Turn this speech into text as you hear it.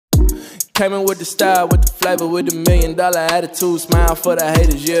Came in with the style, with the flavor, with the $1 million attitude. Smile for the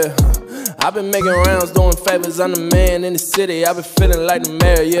haters, yeah. I've been making rounds, doing favors. I'm the man in the city. I've been feeling like the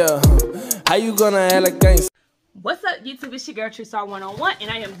mayor, yeah. How you gonna act like things? What's up, YouTube? It's your girl Tresar 101,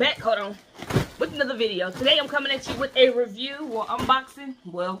 and I am back. Hold on, with another video. Today I'm coming at you with a review or unboxing,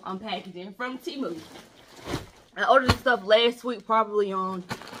 well, unpackaging from Temu. I ordered this stuff last week, probably on,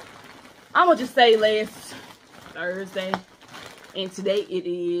 I'm gonna just say last Thursday, and today it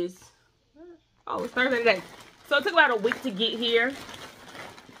is, oh, it's Thursday today. So it took about a week to get here,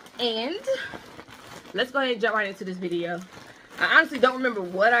 and let's go ahead and jump right into this video. I honestly don't remember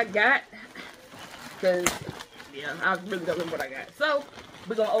what I got, because yeah, I really don't remember what I got. So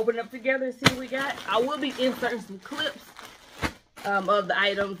we're gonna open it up together and see what we got. I will be inserting some clips of the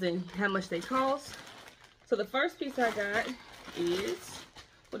items and how much they cost. So the first piece I got is,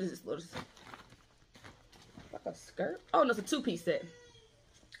 what is this little, like a skirt? Oh no, it's a two-piece set.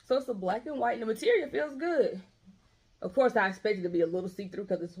 So it's a black and white, and the material feels good. Of course, I expect it to be a little see-through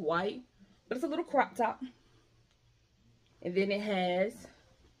because it's white, but it's a little crop top. And then it has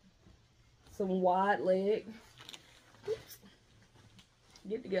some wide leg. Oops.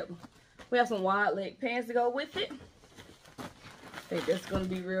 Get it together. We have some wide leg pants to go with it. I think that's going to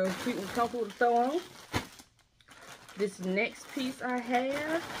be real cute and comfortable to throw on. This next piece I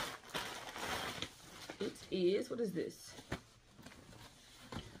have, it is, what is this?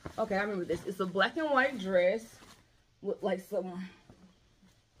 Okay, I remember this. It's a black and white dress with like some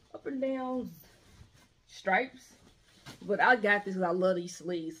up and down stripes. But I got this because I love these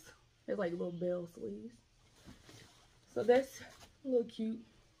sleeves. They're like little bell sleeves. So that's a little cute,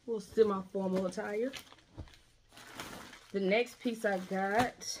 a little semi-formal attire. The next piece I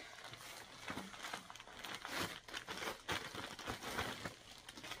got,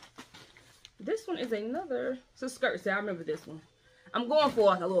 this one is another, it's a skirt set. I remember this one. I'm going for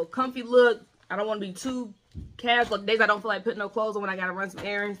like a little comfy look. I don't want to be too casual. Like days I don't feel like putting no clothes on when I got to run some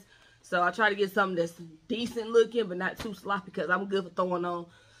errands. So I try to get something that's decent looking, but not too sloppy, because I'm good for throwing on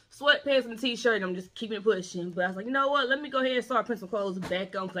sweatpants and a t-shirt, and I'm just keeping it pushing. But I was like, you know what? Let me go ahead and start putting some clothes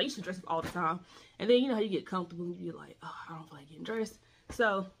back on, because I used to dress up all the time. And then, you know how you get comfortable and you're like, oh, I don't feel like getting dressed.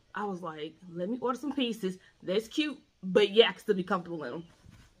 So I was like, let me order some pieces. That's cute, but yeah, I can still be comfortable in them.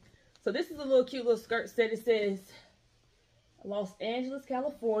 So this is a little cute little skirt set. It says Los Angeles,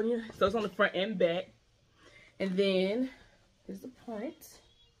 California. So it's on the front and back. And then here's the front.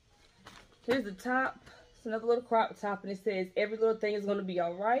 Here's the top. It's another little crop top, and it says every little thing is going to be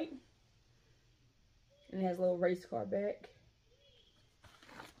all right. And it has a little race car back.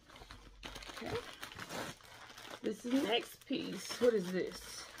 Okay. This is the next piece. What is this?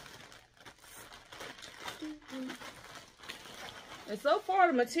 And so far,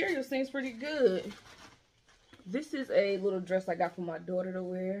 the material seems pretty good. This is a little dress I got for my daughter to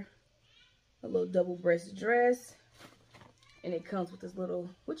wear. A little double-breasted dress. And it comes with this little,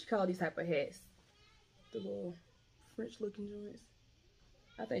 what you call these type of hats? The little French-looking joints.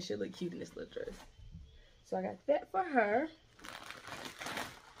 I think she'll look cute in this little dress. So I got that for her.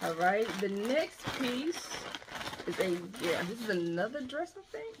 Alright, the next piece is a, yeah, this is another dress, I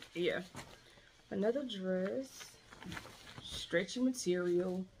think. Yeah. Another dress. Stretchy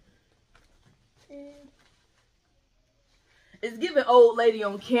material. And it's giving old lady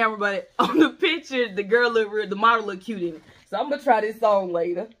on camera, but on the picture, the girl look real, the model look cute in it. So I'm gonna try this on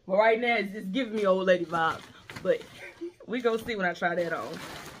later. But right now, it's just giving me old lady vibes. But we gonna see when I try that on.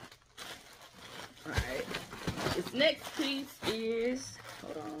 Alright. This next piece is,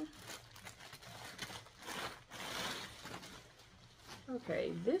 hold on.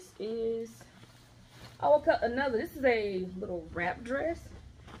 Okay, this is, oh, I'll cut another. This is a little wrap dress.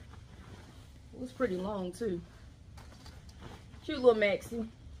 It was pretty long too. Cute little maxi.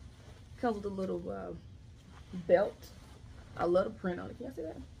 Comes with a little belt. I love the print on it. Can you see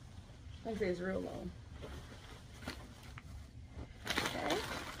that? I think it's real long. Okay.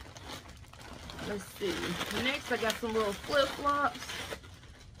 Let's see. Next, I got some little flip-flops.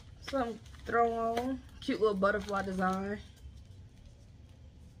 Something to throw on. Cute little butterfly design.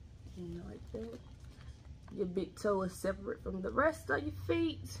 Like that. Your big toe is separate from the rest of your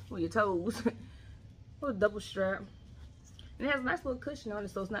feet. Well, your toes. With a double strap. And it has a nice little cushion on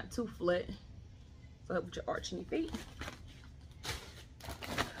it, so it's not too flat. So help with your arch in your feet.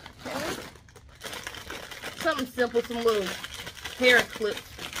 Okay. Something simple, some little hair clips.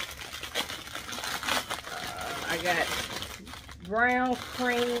 I got brown,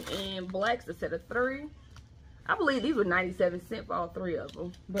 cream, and blacks, a set of 3. I believe these were 97 cents for all 3 of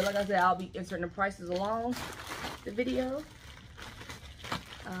them. But like I said, I'll be inserting the prices along the video.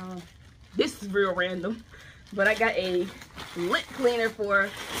 This is real random. But I got a lint cleaner for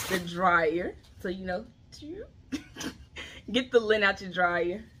the dryer. So, you know, get the lint out your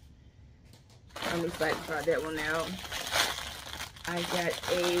dryer. I'm excited to try that one out. I got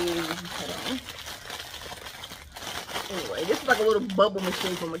hold on. Anyway, this is like a little bubble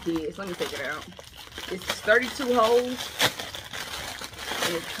machine for my kids. Let me take it out. It's 32 holes.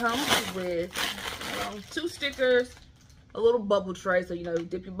 And it comes with 2 stickers, a little bubble tray, so you know,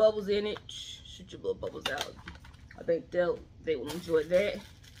 dip your bubbles in it, shoot your little bubbles out. I think they will enjoy that.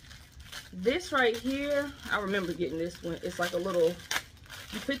 This right here, I remember getting this one. It's like a little,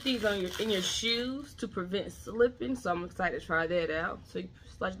 you put these on in your shoes to prevent slipping, so I'm excited to try that out. So you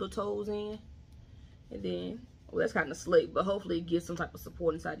slide your little toes in, and then, well, that's kind of slick, but hopefully it gives some type of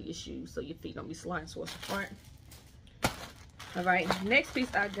support inside of your shoes so your feet don't be sliding towards the front. All right, next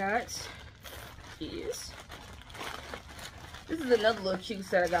piece I got is, this is another little cute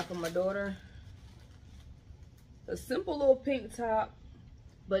set I got for my daughter. A simple little pink top,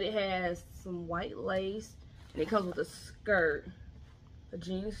 but it has some white lace, and it comes with a skirt, a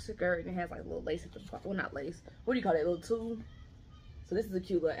jean skirt, and it has like a little lace at the top. Well, not lace. What do you call that, little tulle? So this is a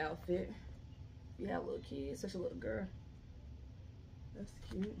cute little outfit. You have a little kid, such a little girl. That's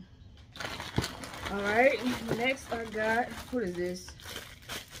cute. All right, next I got, what is this?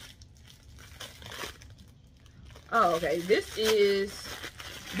 Oh, okay, this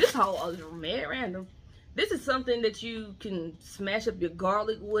haul is mad random. This is something that you can smash up your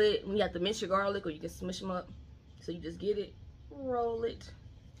garlic with. You have to mince your garlic, or you can smush them up. So you just get it, roll it.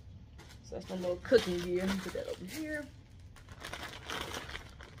 So that's my little cooking gear. Put that over here.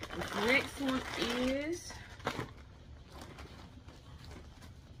 This next one is,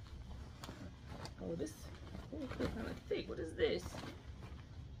 oh, this kind of thick. What is this?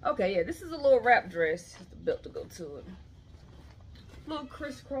 Okay, yeah, this is a little wrap dress. Just the belt to go to it. Little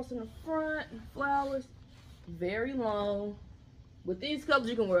crisscross in the front, flowers, very long. With these colors,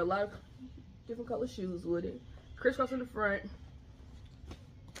 you can wear a lot of different color shoes with it. Crisscross in the front.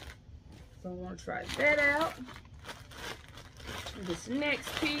 So I want to try that out. This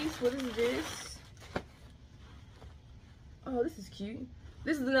next piece, what is this? Oh, this is cute.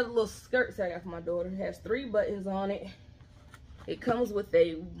 This is another little skirt set I got for my daughter. It has 3 buttons on it. It comes with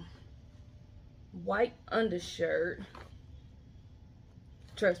a white undershirt.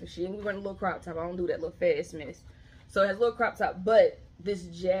 Trust me, she ain't wearing a little crop top. I don't do that little fast mess. So it has a little crop top, but this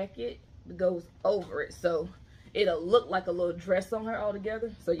jacket goes over it. So it'll look like a little dress on her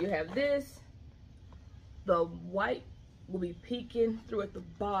altogether. So you have this. The white will be peeking through at the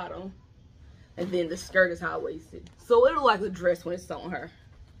bottom. And then the skirt is high-waisted. So it'll look like a dress when it's on her.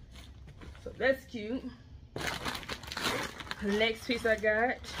 So that's cute. The next piece I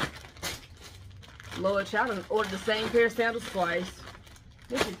got. Lord child, I ordered the same pair of sandals twice.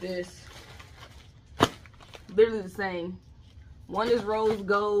 Look at this. Literally the same. One is rose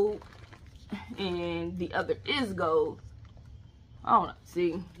gold and the other is gold. I don't know.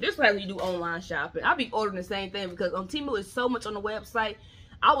 See, this is how you do online shopping. I'll be ordering the same thing because on Temu is so much on the website.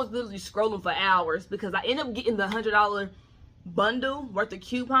 I was literally scrolling for hours because I ended up getting the $100 bundle worth of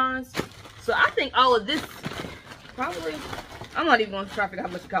coupons. So I think all of this probably, I'm not even going to try to figure out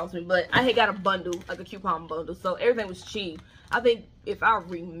how much it cost me, but I had got a bundle, like a coupon bundle, so everything was cheap. I think if I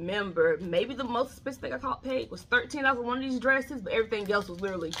remember, maybe the most expensive thing I paid was $13 on one of these dresses, but everything else was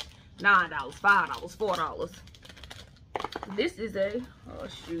literally $9, $5, $4. This is a, oh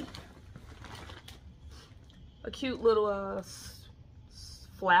shoot, a cute little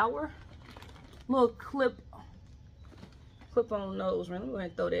flower, little clip on nose ring. Let me go ahead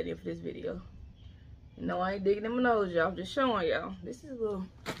and throw that in for this video. No, I ain't digging in my nose, y'all. I'm just showing y'all. This is a little,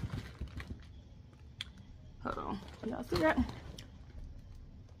 hold on, y'all see that?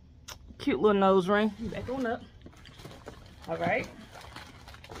 Cute little nose ring. Back on up. All right.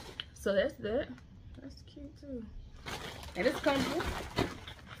 So that's that. That's cute too. And it's comfortable.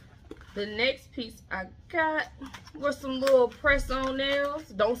 The next piece I got was some little press-on nails.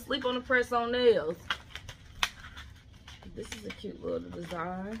 Don't sleep on the press-on nails. This is a cute little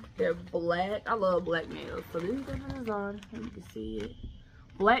design. They're black. I love black nails. So this is the design. You can see it.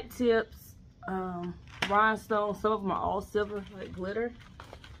 Black tips, rhinestones. Some of them are all silver, like glitter.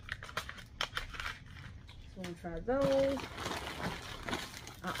 So I'm gonna try those.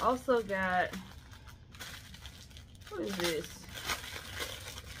 I also got, what is this?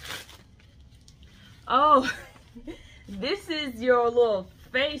 Oh, this is your little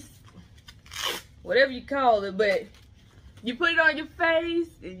face, whatever you call it, but you put it on your face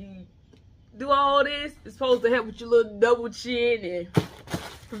and you do all this. It's supposed to help with your little double chin and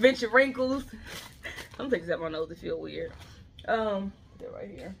prevent your wrinkles. I'm gonna take this out my nose to feel weird. Put that right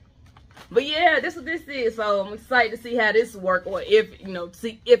here. But yeah, this is what this is. So I'm excited to see how this works, or if, you know,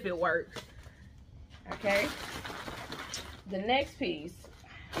 see if it works. Okay. The next piece.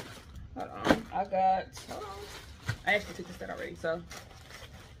 Hold on. I actually took this out already. So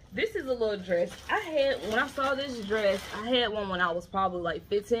this is a little dress. When I saw this dress, I had one when I was probably like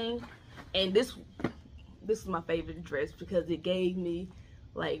 15. And this is my favorite dress because it gave me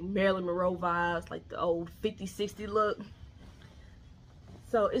like Marilyn Monroe vibes, like the old 50s, 60s look.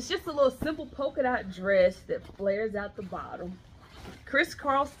 So it's just a little simple polka dot dress that flares out the bottom.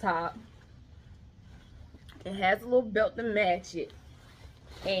 Crisscross top. It has a little belt to match it.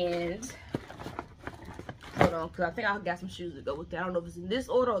 And hold on, because I think I got some shoes to go with that. I don't know if it's in this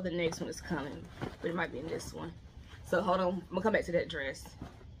order or the next one is coming, but it might be in this one. So hold on, I'm gonna come back to that dress.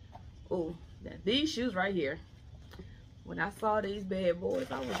 Oh, these shoes right here. When I saw these bad boys,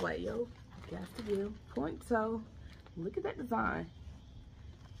 I was like, yo, got to give point toe. Look at that design.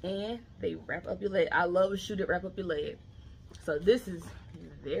 And they wrap up your leg. I love a shoe that wrap up your leg. So this is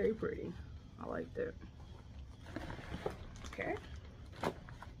very pretty. I like that. Okay.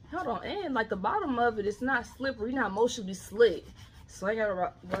 Hold on. And like the bottom of it, it's not slippery. Not emotionally slick. So I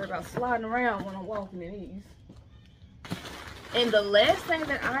gotta worry about sliding around when I'm walking in these. And the last thing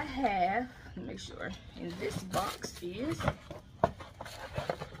that I have, let me make sure, in this box is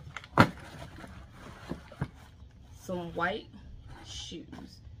some white shoes.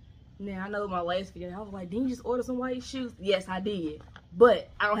 Now, I know my last video, I was like, didn't you just order some white shoes? Yes, I did. But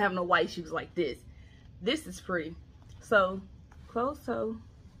I don't have no white shoes like this. This is pretty. So, closed toe.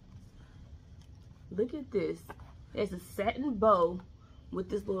 Look at this. It's a satin bow with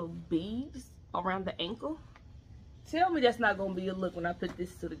this little beads around the ankle. Tell me that's not going to be a look when I put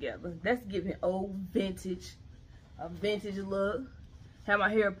this two together. That's giving old vintage, a vintage look. Have my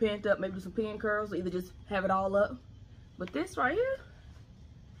hair pinned up, maybe some pin curls, or either just have it all up. But this right here,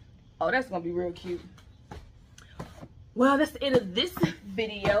 oh, that's going to be real cute. Well, that's the end of this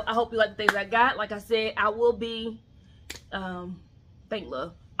video. I hope you like the things I got. Like I said, I will be, thank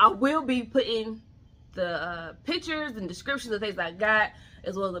love. I will be putting the pictures and descriptions of things I got,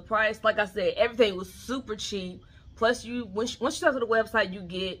 as well as the price. Like I said, everything was super cheap. Plus, once you start to the website, you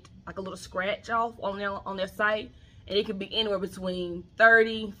get like a little scratch off on their site, and it can be anywhere between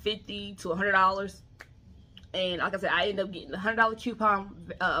 $30, $50 to $100. And like I said, I ended up getting a $100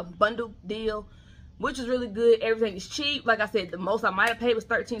 coupon bundle deal, which is really good. Everything is cheap. Like I said, the most I might have paid was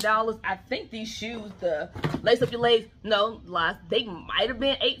 $13. I think these shoes, the lace up your legs, no lies, they might have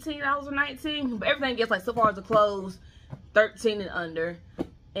been $18 or $19. But everything gets, like, so far as the clothes, $13 and under.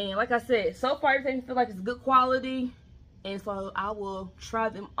 And like I said, so far everything feels like it's good quality. And so I will try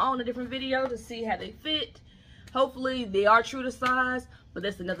them on a different video to see how they fit. Hopefully they are true to size. But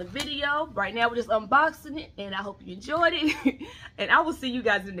that's another video. Right now we're just unboxing it. And I hope you enjoyed it. And I will see you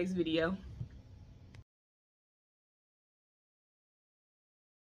guys in the next video.